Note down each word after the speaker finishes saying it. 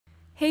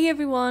Hey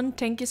everyone,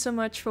 thank you so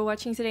much for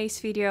watching today's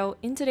video.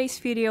 In today's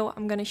video,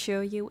 I'm gonna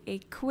show you a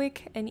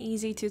quick and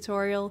easy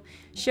tutorial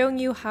showing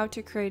you how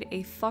to create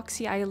a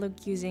foxy eye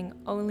look using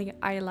only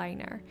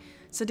eyeliner.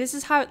 So this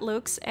is how it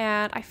looks,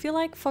 and I feel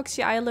like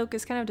foxy eye look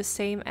is kind of the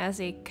same as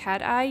a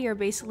cat eye. You're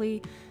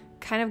basically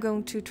kind of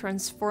going to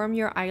transform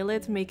your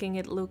eyelid, making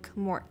it look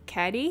more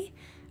catty.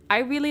 I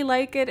really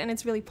like it and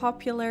it's really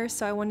popular,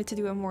 so I wanted to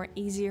do a more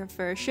easier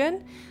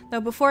version. Now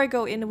before I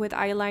go in with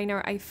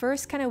eyeliner, I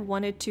first kind of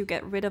wanted to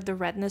get rid of the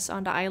redness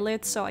on the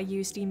eyelid, so I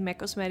used the MAC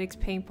Cosmetics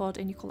paint pot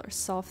in the color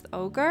Soft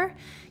Ochre.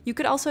 You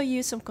could also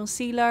use some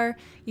concealer.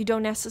 You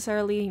don't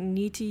necessarily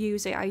need to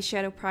use a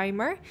eyeshadow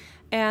primer.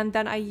 And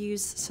then I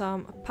used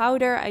some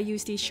powder. I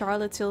used the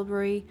Charlotte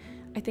Tilbury,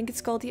 I think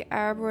it's called the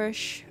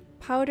Airbrush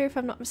powder if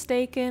I'm not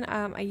mistaken.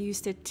 I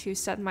used it to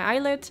set my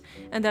eyelid,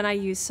 and then I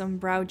used some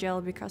brow gel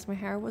because my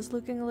hair was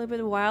looking a little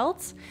bit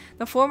wild.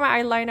 Now for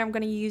my eyeliner, I'm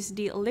going to use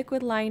the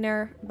liquid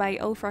liner by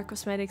Ofra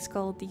Cosmetics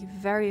called the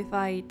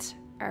Verified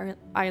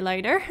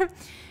Eyeliner.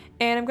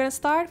 And I'm going to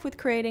start with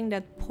creating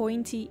that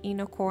pointy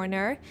inner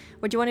corner.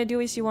 What you want to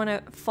do is you want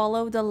to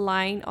follow the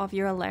line of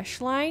your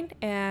lash line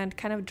and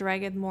kind of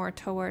drag it more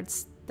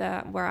towards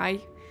where I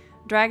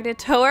dragged it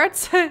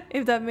towards,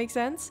 if that makes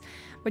sense.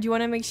 But you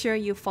want to make sure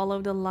you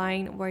follow the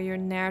line where your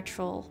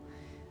natural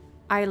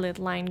eyelid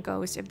line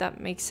goes, if that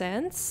makes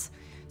sense.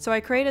 So I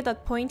created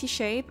that pointy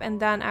shape, and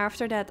then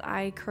after that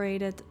I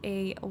created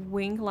a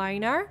wing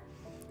liner.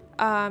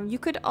 You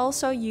could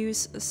also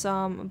use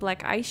some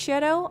black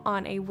eyeshadow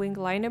on a wing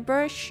liner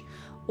brush,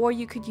 or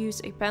you could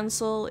use a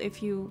pencil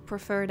if you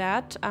prefer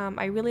that.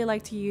 I really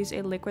like to use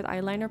a liquid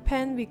eyeliner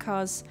pen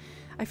because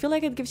I feel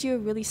like it gives you a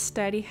really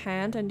steady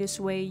hand, and this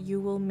way you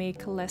will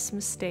make less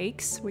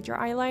mistakes with your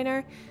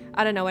eyeliner.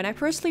 I don't know, and I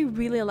personally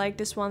really like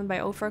this one by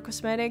Ofra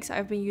Cosmetics.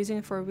 I've been using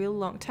it for a really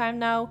long time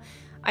now.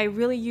 I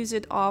really use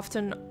it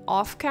often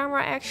off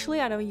camera actually.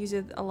 I don't use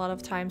it a lot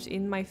of times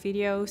in my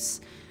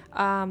videos,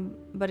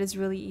 but it's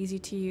really easy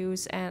to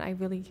use and I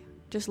really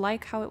just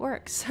like how it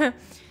works.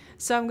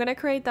 So I'm gonna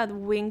create that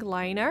wing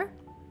liner.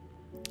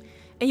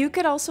 And you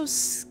could also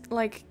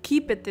like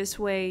keep it this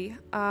way.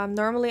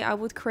 Normally I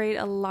would create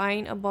a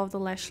line above the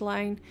lash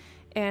line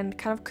and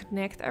kind of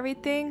connect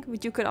everything,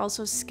 but you could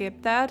also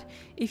skip that.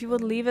 If you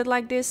would leave it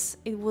like this,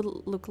 it would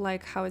look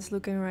like how it's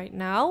looking right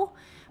now.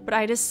 But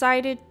I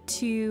decided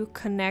to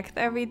connect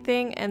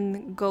everything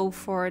and go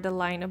for the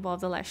line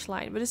above the lash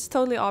line. But it's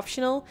totally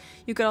optional.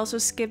 You could also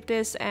skip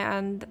this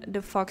and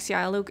the foxy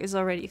eye look is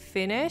already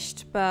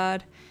finished.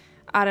 But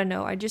I don't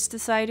know, I just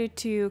decided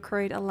to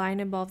create a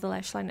line above the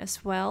lash line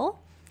as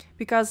well,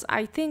 because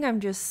I think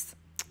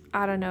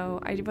I don't know,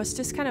 I was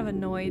just kind of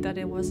annoyed that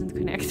it wasn't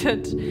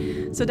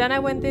connected. So then I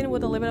went in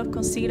with a little bit of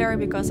concealer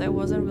because I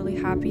wasn't really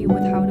happy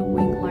with how the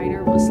wing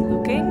liner was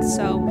looking.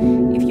 So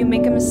if you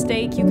make a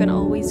mistake, you can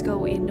always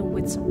go in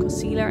with some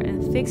concealer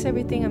and fix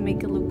everything and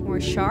make it look more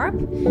sharp.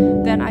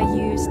 Then I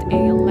used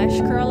a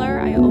lash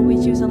curler. I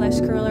always use a lash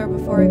curler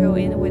before I go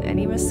in with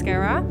any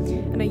mascara.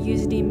 And I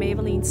used the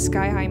Maybelline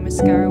Sky High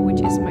mascara,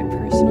 which is my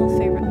personal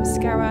favorite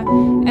mascara.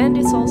 And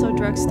it's also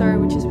drugstore,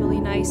 which is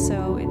really nice,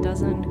 so it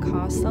doesn't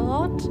cost a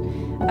lot.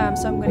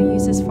 So I'm going to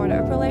use this for the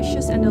upper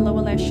lashes and the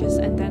lower lashes,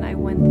 and then I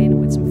went in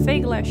with some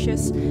fake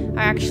lashes.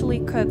 I actually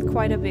cut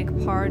quite a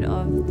big part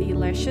of the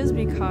lashes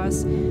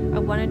because I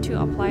wanted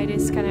to apply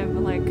this kind of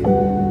like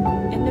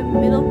in the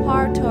middle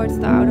part towards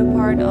the outer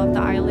part of the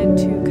eyelid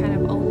to kind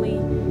of only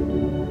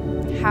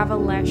have a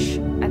lash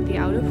at the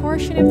outer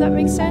portion, if that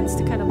makes sense,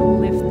 to kind of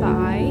lift the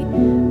eye.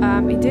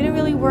 It didn't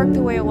really work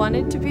the way I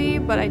wanted it to be,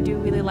 but I do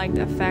really like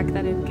the effect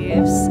that it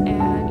gives. And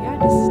yeah,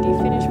 this is the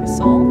finished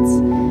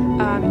results.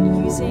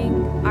 Using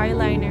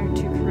eyeliner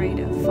to create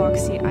a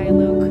foxy eye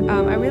look.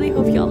 I really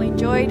hope you all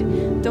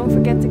enjoyed. Don't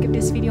forget to give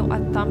this video a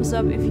thumbs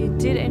up if you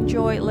did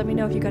enjoy. Let me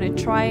know if you're gonna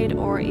try it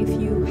or if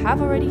you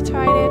have already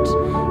tried it.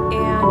 And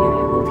yeah,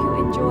 I hope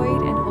you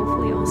enjoyed, and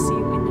hopefully I'll see you